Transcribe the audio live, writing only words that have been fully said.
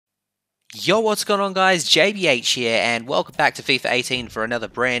Yo, what's going on guys? JBH here and welcome back to FIFA 18 for another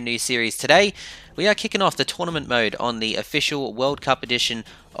brand new series. Today we are kicking off the tournament mode on the official World Cup edition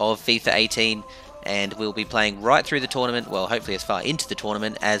of FIFA 18 and we'll be playing right through the tournament, well hopefully as far into the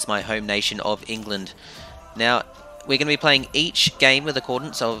tournament as my home nation of England. Now we're going to be playing each game with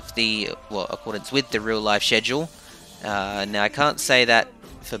accordance with the real life schedule. Now I can't say that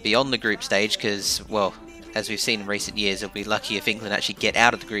for beyond the group stage because, well, as we've seen in recent years, it'll be lucky if England actually get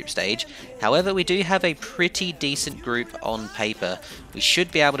out of the group stage. However, we do have a pretty decent group on paper. We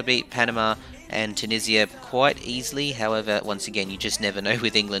should be able to beat Panama and Tunisia quite easily. However, once again, you just never know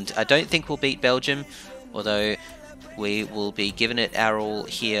with England. I don't think we'll beat Belgium, although we will be giving it our all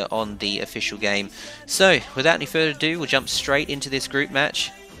here on the official game. So, without any further ado, we'll jump straight into this group match.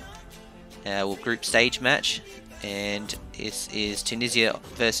 Group stage match. And this is Tunisia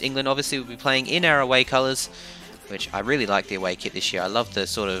versus England. Obviously we'll be playing in our away colours, which I really like the away kit this year. I love the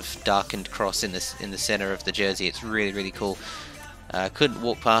sort of darkened cross in the centre of the jersey. It's really cool. Couldn't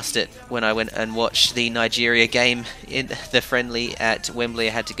walk past it when I went and watched the Nigeria game in the friendly at Wembley.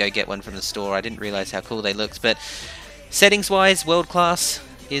 I had to go get one from the store. I didn't realise how cool they looked. But settings wise, world class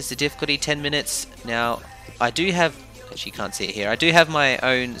is the difficulty, 10 minutes. Now I do have, actually you can't see it here, I do have my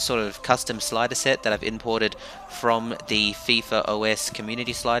own sort of custom slider set that I've imported from the FIFA OS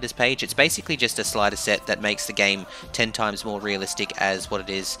community sliders page. It's basically just a slider set that makes the game 10 times more realistic as what it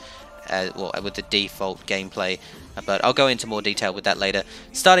is with the default gameplay, but I'll go into more detail with that later.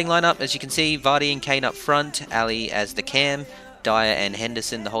 Starting lineup, as you can see, Vardy and Kane up front, Ali as the cam, Dyer and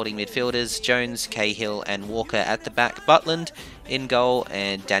Henderson the holding midfielders, Jones, Cahill and Walker at the back, Butland in goal,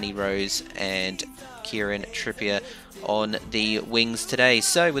 and Danny Rose and Kieran Trippier on the wings today.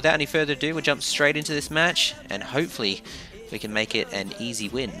 So without any further ado, we'll jump straight into this match and hopefully we can make it an easy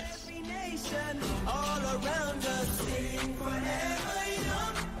win.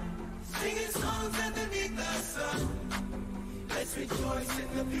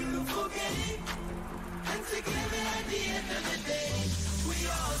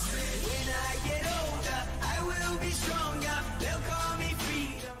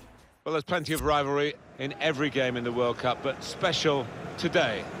 Well, there's plenty of rivalry in every game in the World Cup, but special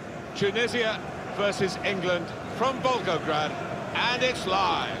today. Tunisia versus England from Volgograd, and it's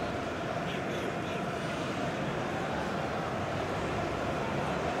live.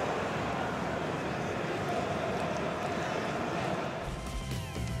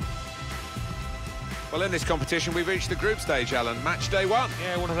 Well, in this competition, we've reached the group stage, Alan. Match day one.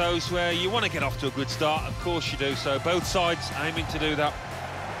 Yeah, one of those where you want to get off to a good start. Of course you do. So both sides aiming to do that.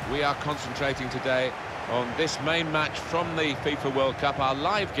 We are concentrating today on this main match from the FIFA World Cup. Our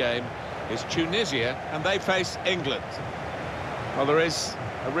live game is Tunisia, and they face England. Well, there is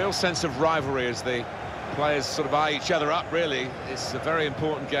a real sense of rivalry as the players sort of eye each other up, really. It's a very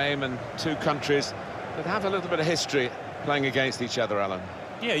important game, and two countries that have a little bit of history playing against each other, Alan.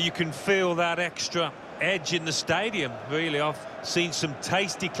 Yeah, you can feel that extra edge in the stadium, really. I've seen some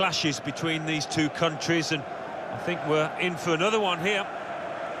tasty clashes between these two countries, and I think we're in for another one here.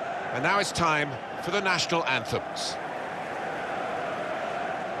 And now it's time for the national anthems.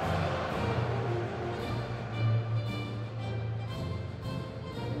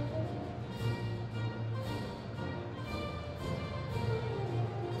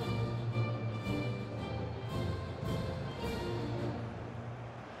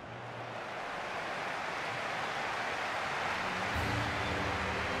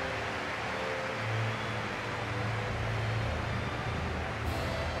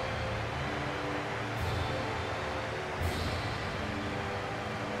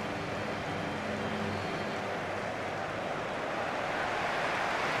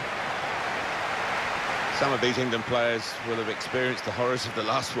 Some of these England players will have experienced the horrors of the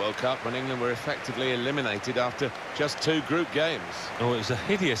last World Cup when England were effectively eliminated after just 2 group games. Oh, it was a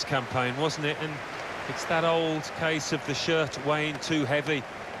hideous campaign, wasn't it? And it's that old case of the shirt weighing too heavy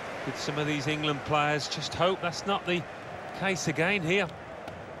with some of these England players. Just hope that's not the case again here.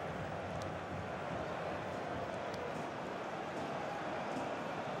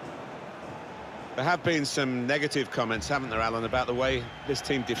 There have been some negative comments, haven't there, Alan, about the way this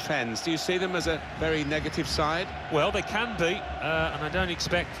team defends. Do you see them as a very negative side? Well, they can be, and I don't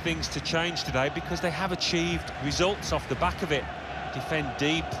expect things to change today because they have achieved results off the back of it. Defend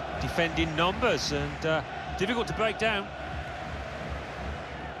deep, defend in numbers, and difficult to break down.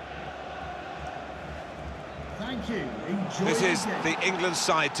 Thank you. Enjoy This is the England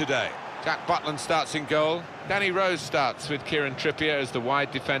side today. Jack Butland starts in goal. Danny Rose starts with Kieran Trippier as the wide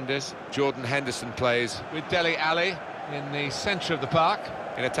defenders. Jordan Henderson plays with Dele Alli in the centre of the park.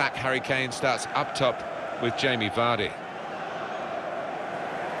 In attack, Harry Kane starts up top with Jamie Vardy.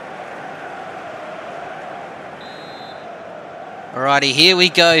 Alrighty, here we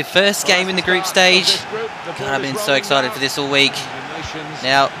go. First game in the group stage. God, I've been so excited for this all week.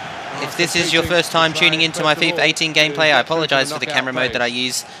 Now, if this is your first time tuning into my FIFA 18 gameplay, I apologise for the camera mode that I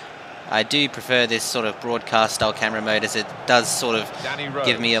use. I do prefer this sort of broadcast style camera mode, as it does sort of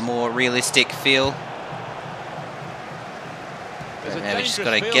give me a more realistic feel. Now we just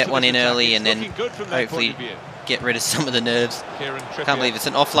got to get one in early and then hopefully get rid of some of the nerves. Can't believe it's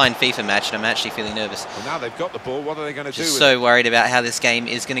an offline FIFA match and I'm actually feeling nervous. Well, now they've got the ball, what are they going to do? Just so worried about how this game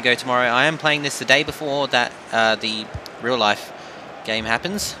is going to go tomorrow. I am playing this the day before that the real life game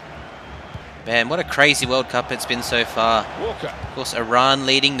happens. Man, what a crazy World Cup it's been so far. Of course, Iran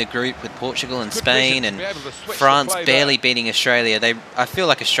leading the group with Portugal and Spain, and France barely beating Australia. I feel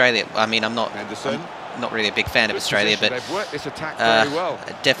like Australia, I mean, I'm not really a big fan of Australia, but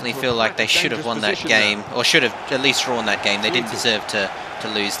I definitely feel like they should have won that game, or should have at least drawn that game. They didn't deserve to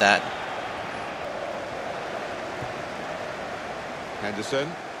lose that.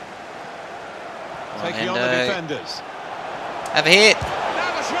 Henderson. Taking on the defenders. Have a hit.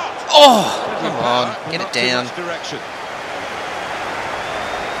 Oh, come on, get it down.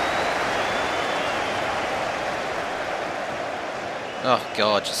 Oh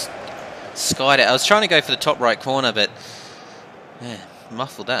God, just skied it. I was trying to go for the top right corner, but yeah,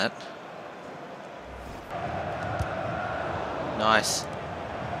 muffled that. Nice.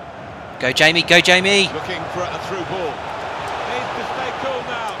 Go Jamie, go Jamie. Looking for a through ball. Needs to stay cool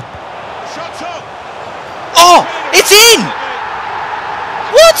now. The shot's on. Oh, it's in!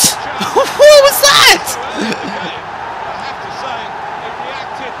 What? What was that?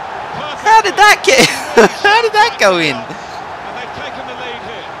 How did that get? How did that go in?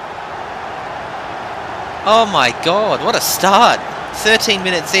 Oh my God, what a start. 13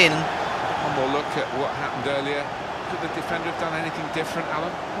 minutes in. One more look at what happened earlier. Could the defender have done anything different,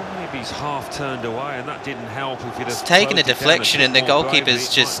 Alan? Well, maybe he's half turned away, and that didn't help. If he'd have taken a deflection and the goalkeeper's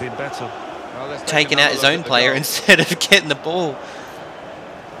just taking out his own player instead of getting the ball.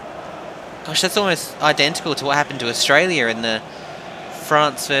 Gosh, that's almost identical to what happened to Australia in the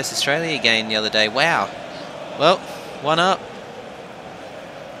France versus Australia game the other day. Wow. Well, one up.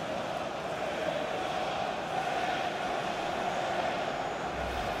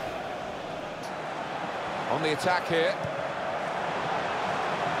 On the attack here.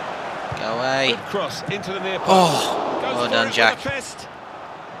 Go away. Good cross into the near post. Oh, well done, Jack.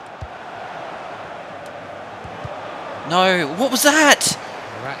 No, what was that?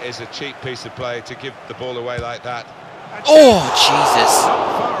 That is a cheap piece of play to give the ball away like that. Oh, Jesus.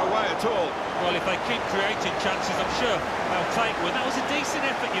 Not far away at all. Well, if they keep creating chances, I'm sure they'll take one. That was a decent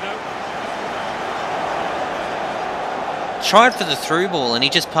effort, you know. Tried for the through ball and he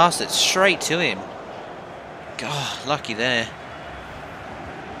just passed it straight to him. God, lucky there.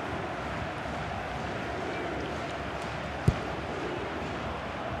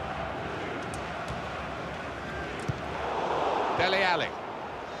 Dele Alli.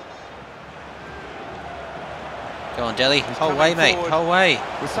 Go on, Dele. Whole way, mate. Whole way.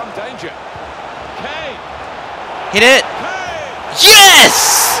 With some danger. Kane. Hit it. Kane.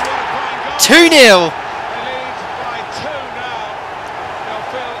 Yes! 2-0. They lead by 2 now. They'll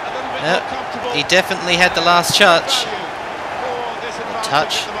feel a little bit more comfortable. He definitely had the last touch. Oh,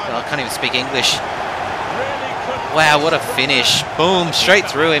 I can't even speak English. Wow, what a finish. Boom, straight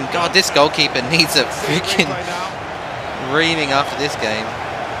through him. God, this goalkeeper needs a freaking reaming after this game.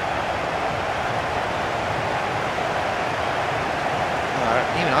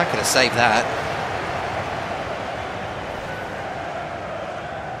 Even I could have saved that.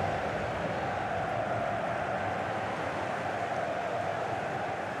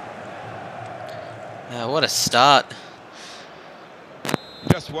 What a start.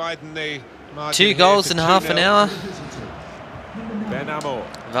 Just widen the margin. 2 goals in half an hour. Ben-Amor.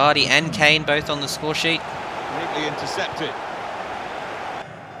 Vardy and Kane both on the score sheet. Neatly intercepted.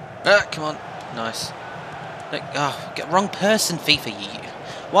 Come on. Nice. Look, oh, wrong person, FIFA.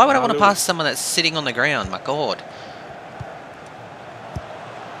 Why would I want to pass someone that's sitting on the ground? My God.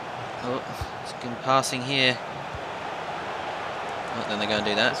 Oh, it's good passing here. Oh, then they're going to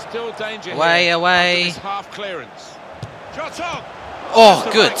do that. Still danger away, here away. Half clearance. Shot on. Oh,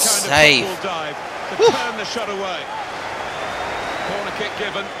 good save. Dive to turn the shot away. Corner kick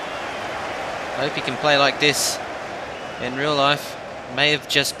given. I hope he can play like this in real life. May have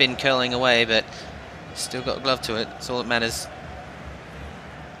just been curling away, but still got a glove to it. That's all that matters.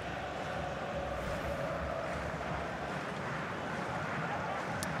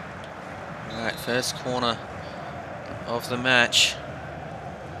 Alright, first corner of the match.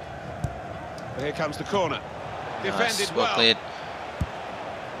 Here comes the corner. Defended Nice, well cleared.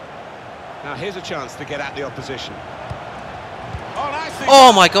 Now here's a chance to get at the opposition.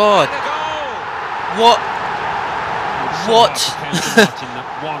 Oh my God! What?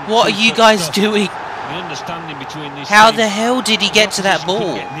 What are you guys doing? How the hell did he get to that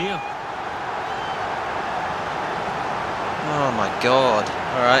ball? Oh my God!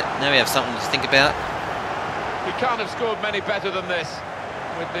 All right, now we have something to think about. He can't have scored many better than this,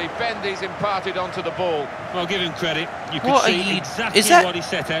 with the bend he's imparted onto the ball. Well, give him credit. You can see exactly what he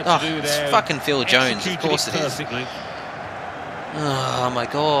set out to do there. It's fucking Phil Jones, of course it is. Oh my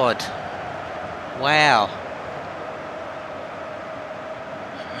God. Wow.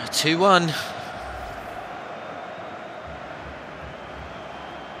 2-1.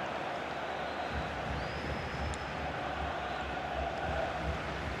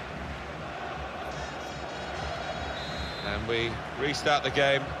 And we restart the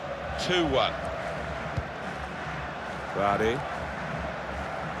game 2-1. Vardy.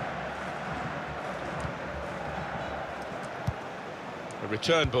 A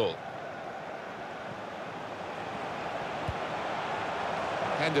return ball.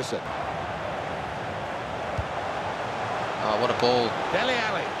 Henderson. Oh, what a ball. Dele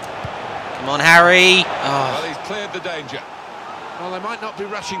Alli. Come on, Harry. Oh. Well, he's cleared the danger. Well, they might not be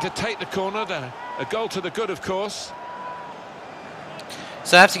rushing to take the corner. A goal to the good, of course.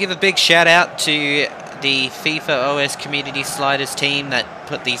 So I have to give a big shout out to the FIFA OS Community Sliders team that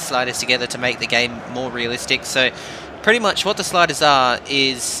put these sliders together to make the game more realistic. So pretty much what the sliders are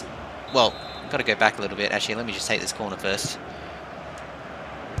is, well, I've got to go back a little bit. Actually, let me just take this corner first.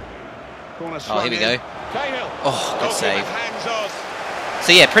 Oh, here we go. Oh, good save.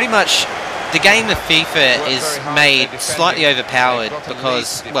 So yeah, pretty much the game of FIFA is made slightly overpowered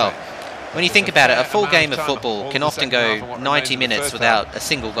because, well, when you think about it, a full game of football can often go 90 minutes without a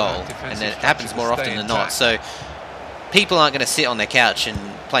single goal, and it happens more often than not. So people aren't going to sit on their couch and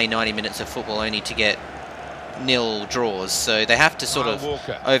play 90 minutes of football only to get nil draws. So they have to sort of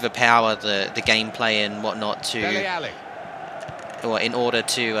overpower the gameplay and whatnot to, or in order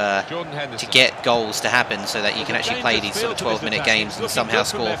to get goals to happen, so that you can actually play these sort of 12-minute games and somehow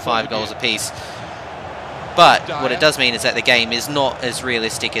score 5 goals apiece. But what it does mean is that the game is not as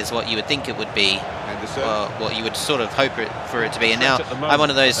realistic as what you would think it would be, or what you would sort of hope for it to be. And now I'm one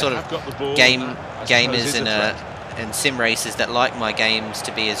of those sort of gamers and sim racers that like my games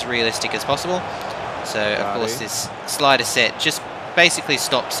to be as realistic as possible. So of course this slider set just basically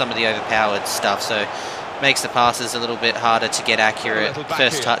stops some of the overpowered stuff, so makes the passes a little bit harder to get accurate.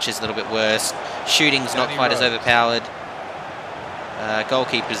 First touch is a little bit worse. Shooting's not quite as overpowered.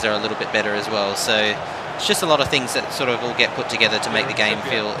 Goalkeepers are a little bit better as well. So it's just a lot of things that sort of all get put together to make the game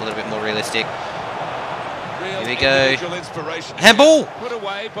feel a little bit more realistic. Here we go. Handball! Put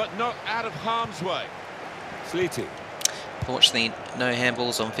away, but not out of harm's way. Sleety. Fortunately, no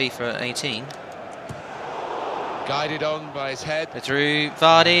handballs on FIFA 18. Guided on by his head. Through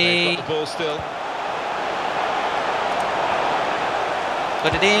Vardy. Got the ball still.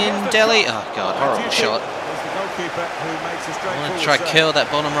 Put it in, Dele. Oh God, horrible shot. I'm going to try to curl that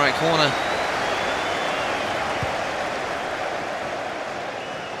bottom right corner.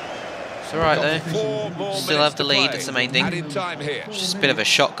 It's alright though. Still have the lead, that's the main thing. Just a bit of a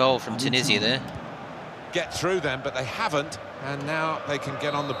shot goal from Tunisia there. Get through them, but they haven't, and now they can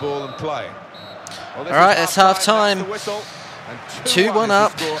get on the ball and play. Well, alright, that's half time. 2-1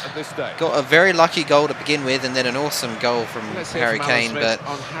 up. Got a very lucky goal to begin with, and then an awesome goal from Harry Kane, but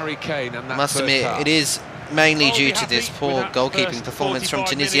I must admit it is mainly due to this poor goalkeeping performance from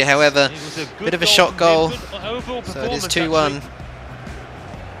Tunisia. However, a bit of a shot goal, so it is 2-1.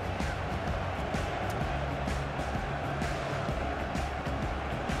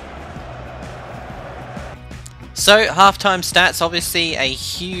 So, half-time stats, obviously a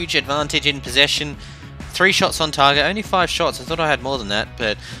huge advantage in possession. 3 shots on target, only 5 shots. I thought I had more than that,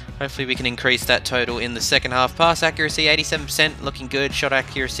 but hopefully we can increase that total in the second half. Pass accuracy, 87%, looking good. Shot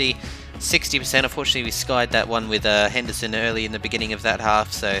accuracy, 60%. Unfortunately, we skied that one with Henderson early in the beginning of that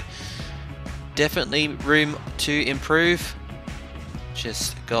half, so definitely room to improve.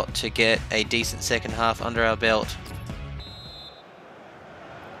 Just got to get a decent second half under our belt.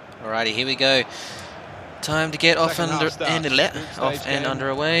 Alrighty, here we go. Time to get off and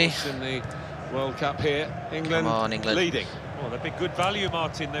underway. In the World Cup here, England. Come on, England. Leading. Well, they've been good value,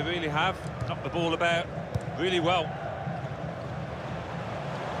 Martin. They really have knocked the ball about really well.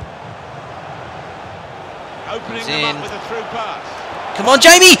 Opening them up with a through pass. Come on,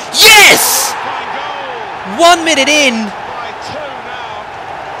 Jamie! Yes! 1 minute in. By 2 now.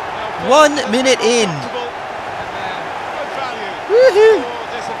 1 minute in. Good value. Woohoo!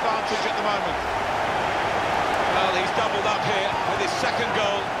 Disadvantage at the moment. Well, he's doubled up here with his second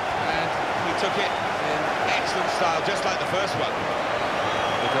goal, and he took it in excellent style, just like the first one.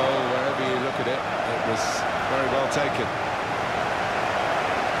 The goal, wherever you look at it, it was very well taken.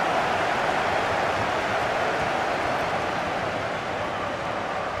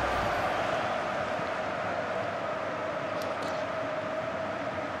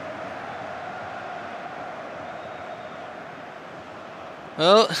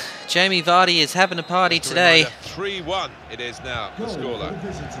 Well, Jamie Vardy is having a party today. 3-1 it is now, the scoreline.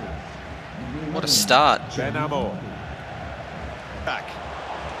 What a start. Ben Amor. Back.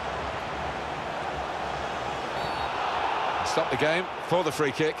 Stop the game for the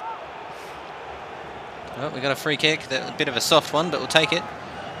free kick. Well, we got a free kick, a bit of a soft one, but we'll take it.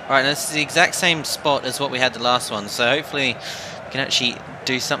 Alright, this is the exact same spot as what we had the last one, so hopefully we can actually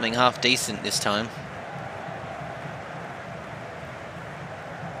do something half decent this time.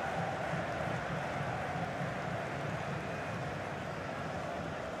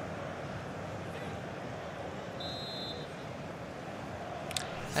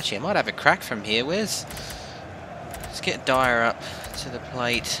 Actually, I might have a crack from here. Let's get Dyer up to the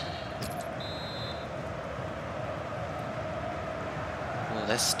plate. Oh,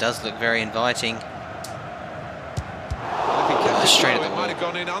 this does look very inviting. Straight at the wall. It might have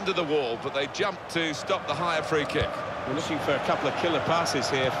gone in under the wall, but they jumped to stop the higher free kick. We're looking for a couple of killer passes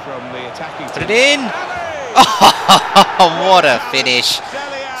here from the attacking team. Put it in! Oh, what a finish!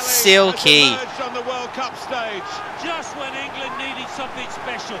 Silky. On the World Cup stage. Just when England needed something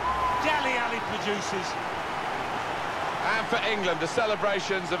special, Dele Alli produces. And for England, the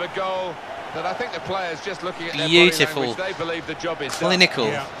celebrations of a goal that I think the players just looking at beautiful, their body language, they believe the job is clinical.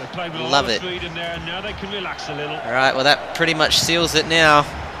 Yeah, they played with love a lot it. of speed in there, and now they can relax a little. All right, well that pretty much seals it now.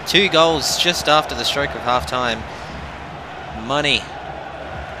 2 goals just after the stroke of half time. Money.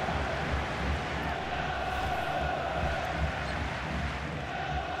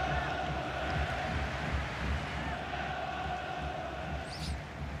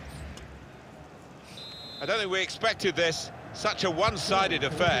 I don't think we expected this, such a one-sided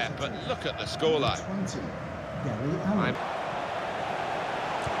affair, but look at the scoreline.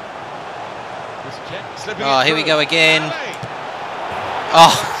 Oh, here we go again.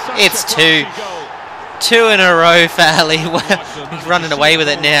 Oh, it's 2. 2 in a row for Ali. He's running away with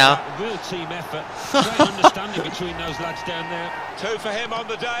it now. Real team effort. Great understanding between those lads down there. 2 for him on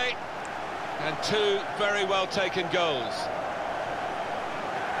the day, and 2 very well taken goals.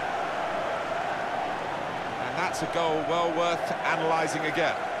 And that's a goal well worth analysing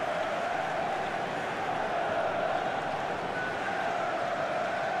again.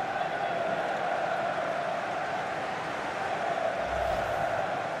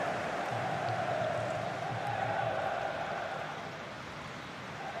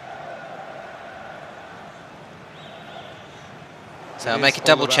 So I'll make a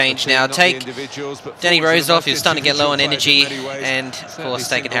double change now. Take Danny Rose off, who's starting to get low on energy, and of course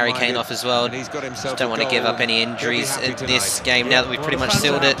taking Harry Kane off as well. Just don't want to give up any injuries in this game now that we've pretty much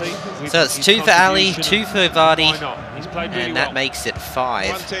sealed it. So it's 2 for Ali, 2 for Vardy, and that makes it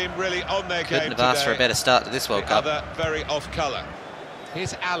 5. Couldn't have asked for a better start to this World Cup. Very off colour.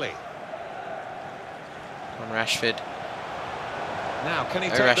 Here's Ali. On Rashford. Now can he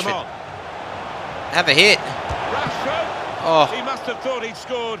take them on? Have a hit. Rashford. Oh, he must have thought he'd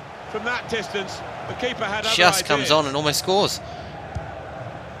scored from that distance. The keeper had other just ideas. comes on and almost scores.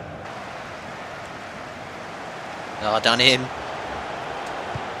 Oh, done in.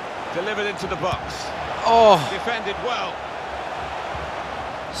 Delivered into the box. Oh, defended well.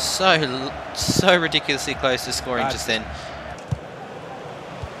 So ridiculously close to scoring just then.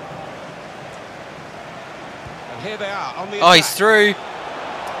 And here they are on the attack. Oh, he's through.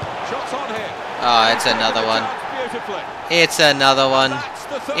 Shots on here. Oh, it's another one. It's another one.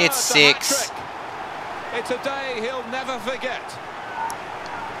 It's 6. It's a day he'll never forget.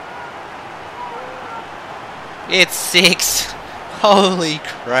 It's 6. Holy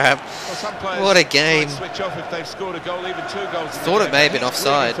crap. Well, what a game. Switch off if they've scored a goal, even 2 goals. Thought it may have been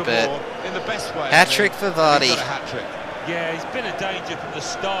offside, but in the best way, hat-trick for Vardy. Yeah, he's been a danger from the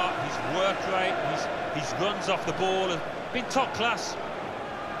start. His work rate, his runs off the ball have been top class.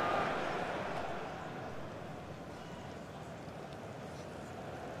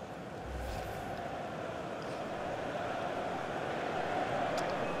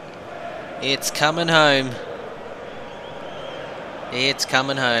 It's coming home. It's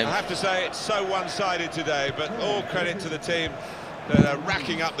coming home. I have to say it's so one-sided today, but all credit to the team that are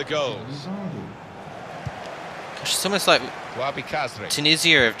racking up the goals. Gosh, it's almost like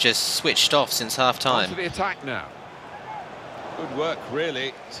Tunisia have just switched off since half-time. To the attack now. Good work,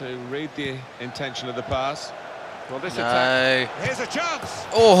 really, to read the intention of the pass. Well, this No. attack. Here's a chance.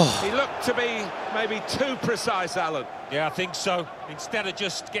 Oh. He looked to be maybe too precise, Alan. Yeah, I think so. Instead of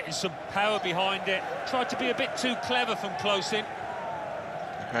just getting some power behind it, tried to be a bit too clever from close in.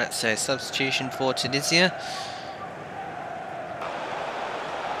 Right, so substitution for Tunisia.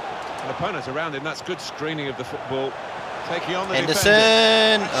 An opponent around him, that's good screening of the football. Taking on the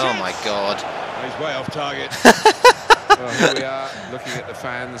Henderson! defender. Oh my God. He's way off target. Well, here we are, looking at the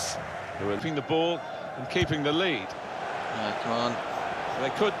fans who are keeping the ball and keeping the lead. Oh, come on. They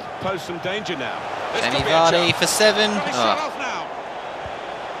could pose some danger now. This Jamie could be a Vardy chance. for 7. Can he Oh. shut off now?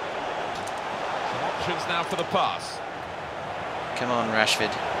 Some options now for the pass. Come on,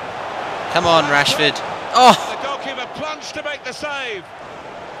 Rashford. Come on, Rashford. Oh! The goalkeeper plunged to make the save.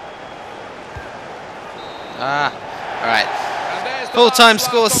 Ah, all right. And there's the Full-time last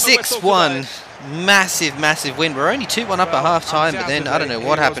score blast on the whistle 6-1. today. Massive win. We're only 2-1 up at half-time, but then I don't know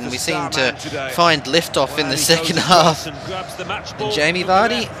what happened. We seemed to find lift-off in the second half. And Jamie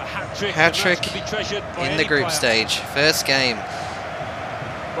Vardy, hat-trick in the group stage. First game.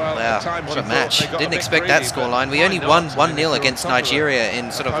 Well, Wow, what a match. Didn't expect that scoreline. We only won 1-0 against Nigeria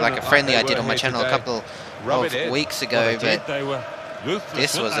in sort of like a friendly I did on my channel a couple of weeks ago, but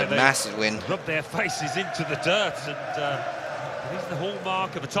this was a massive win. Rubbed their faces into the dirt, and it is the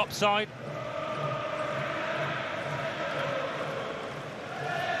hallmark of a top side.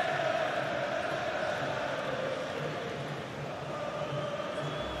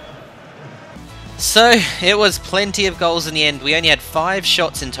 So, it was plenty of goals in the end. We only had 5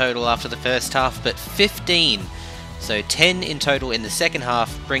 shots in total after the first half, but 15. So 10 in total in the second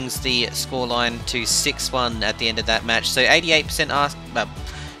half brings the scoreline to 6-1 at the end of that match. So 88%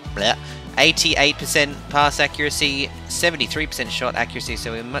 88% pass accuracy, 73% shot accuracy,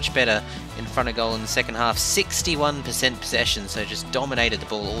 so we were much better in front of goal in the second half. 61% possession, so just dominated the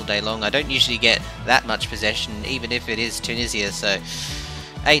ball all day long. I don't usually get that much possession, even if it is Tunisia, so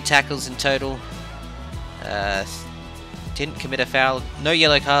 8 tackles in total. Didn't commit a foul, no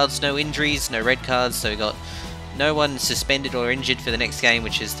yellow cards, no injuries, no red cards, so we got no one suspended or injured for the next game,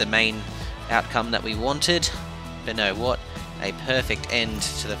 which is the main outcome that we wanted. But no, what a perfect end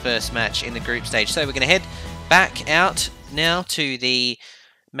to the first match in the group stage. So we're going to head back out now to the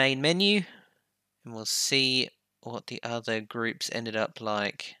main menu, and we'll see what the other groups ended up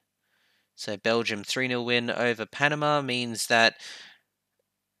like. So Belgium 3-0 win over Panama means that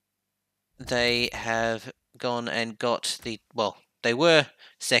they have gone and got the, well, they were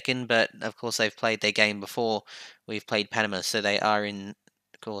second, but of course they've played their game before we've played Panama, so they are in,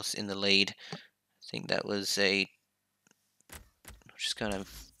 of course, in the lead. I think that was a, I'm just going to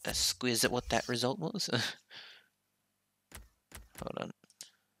squiz at what that result was. Hold on,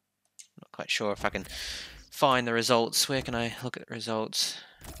 not quite sure if I can find the results. Where can I look at the results?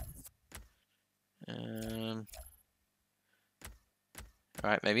 Alright,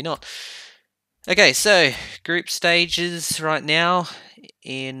 maybe not. Okay, so group stages right now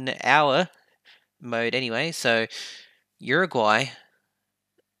in our mode anyway. So Uruguay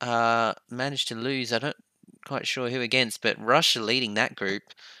managed to lose. I'm not quite sure who against, but Russia leading that group,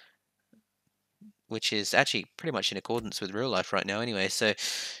 which is actually pretty much in accordance with real life right now anyway. So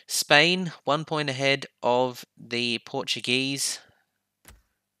Spain, 1 point ahead of the Portuguese.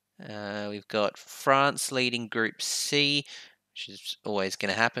 We've got France leading Group C, which is always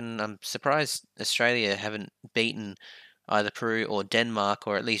going to happen. I'm surprised Australia haven't beaten either Peru or Denmark,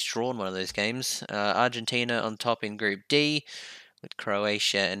 or at least drawn one of those games. Argentina on top in Group D, with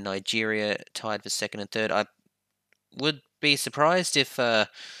Croatia and Nigeria tied for second and third. I would be surprised if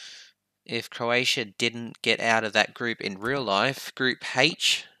Croatia didn't get out of that group in real life. Group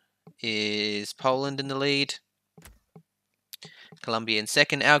H is Poland in the lead, Colombia in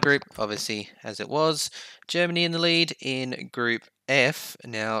second. Our group, obviously, as it was, Germany in the lead in Group F.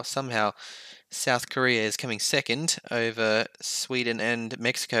 Now, somehow, South Korea is coming second over Sweden and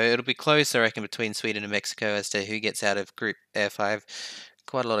Mexico. It'll be close, I reckon, between Sweden and Mexico as to who gets out of Group F. I have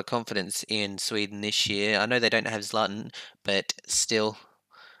quite a lot of confidence in Sweden this year. I know they don't have Zlatan, but still.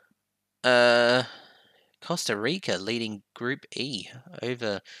 Costa Rica leading Group E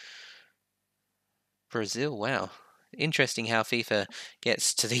over Brazil. Wow. Interesting how FIFA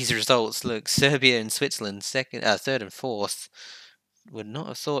gets to these results. Look, Serbia and Switzerland second, third and fourth. Would not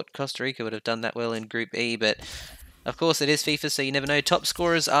have thought Costa Rica would have done that well in Group E, but of course it is FIFA, so you never know. Top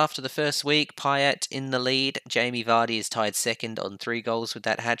scorers after the first week: Payet in the lead. Jamie Vardy is tied second on 3 goals with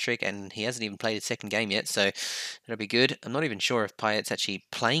that hat-trick, and he hasn't even played his second game yet, so that'll be good. I'm not even sure if Payet's actually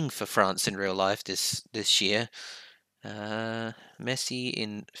playing for France in real life this year. Messi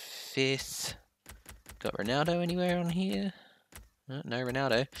in 5th. Got Ronaldo anywhere on here? No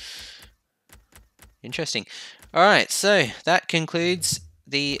Ronaldo. Interesting. All right, so that concludes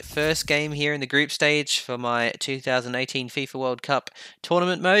the first game here in the group stage for my 2018 FIFA World Cup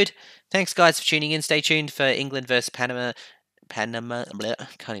tournament mode. Thanks, guys, for tuning in. Stay tuned for England versus Panama.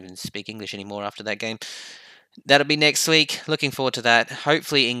 Bleh, can't even speak English anymore after that game. That'll be next week. Looking forward to that.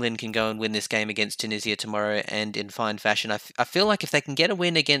 Hopefully England can go and win this game against Tunisia tomorrow, and in fine fashion. I feel like if they can get a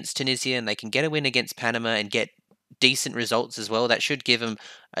win against Tunisia and they can get a win against Panama and get decent results as well, that should give them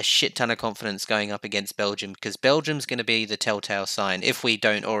a shit ton of confidence going up against Belgium, because Belgium's going to be the telltale sign if we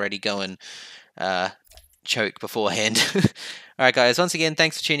don't already go and choke beforehand. Alright guys, once again,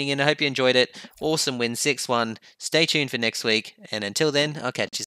 thanks for tuning in. I hope you enjoyed it. Awesome win, 6-1. Stay tuned for next week, and until then, I'll catch you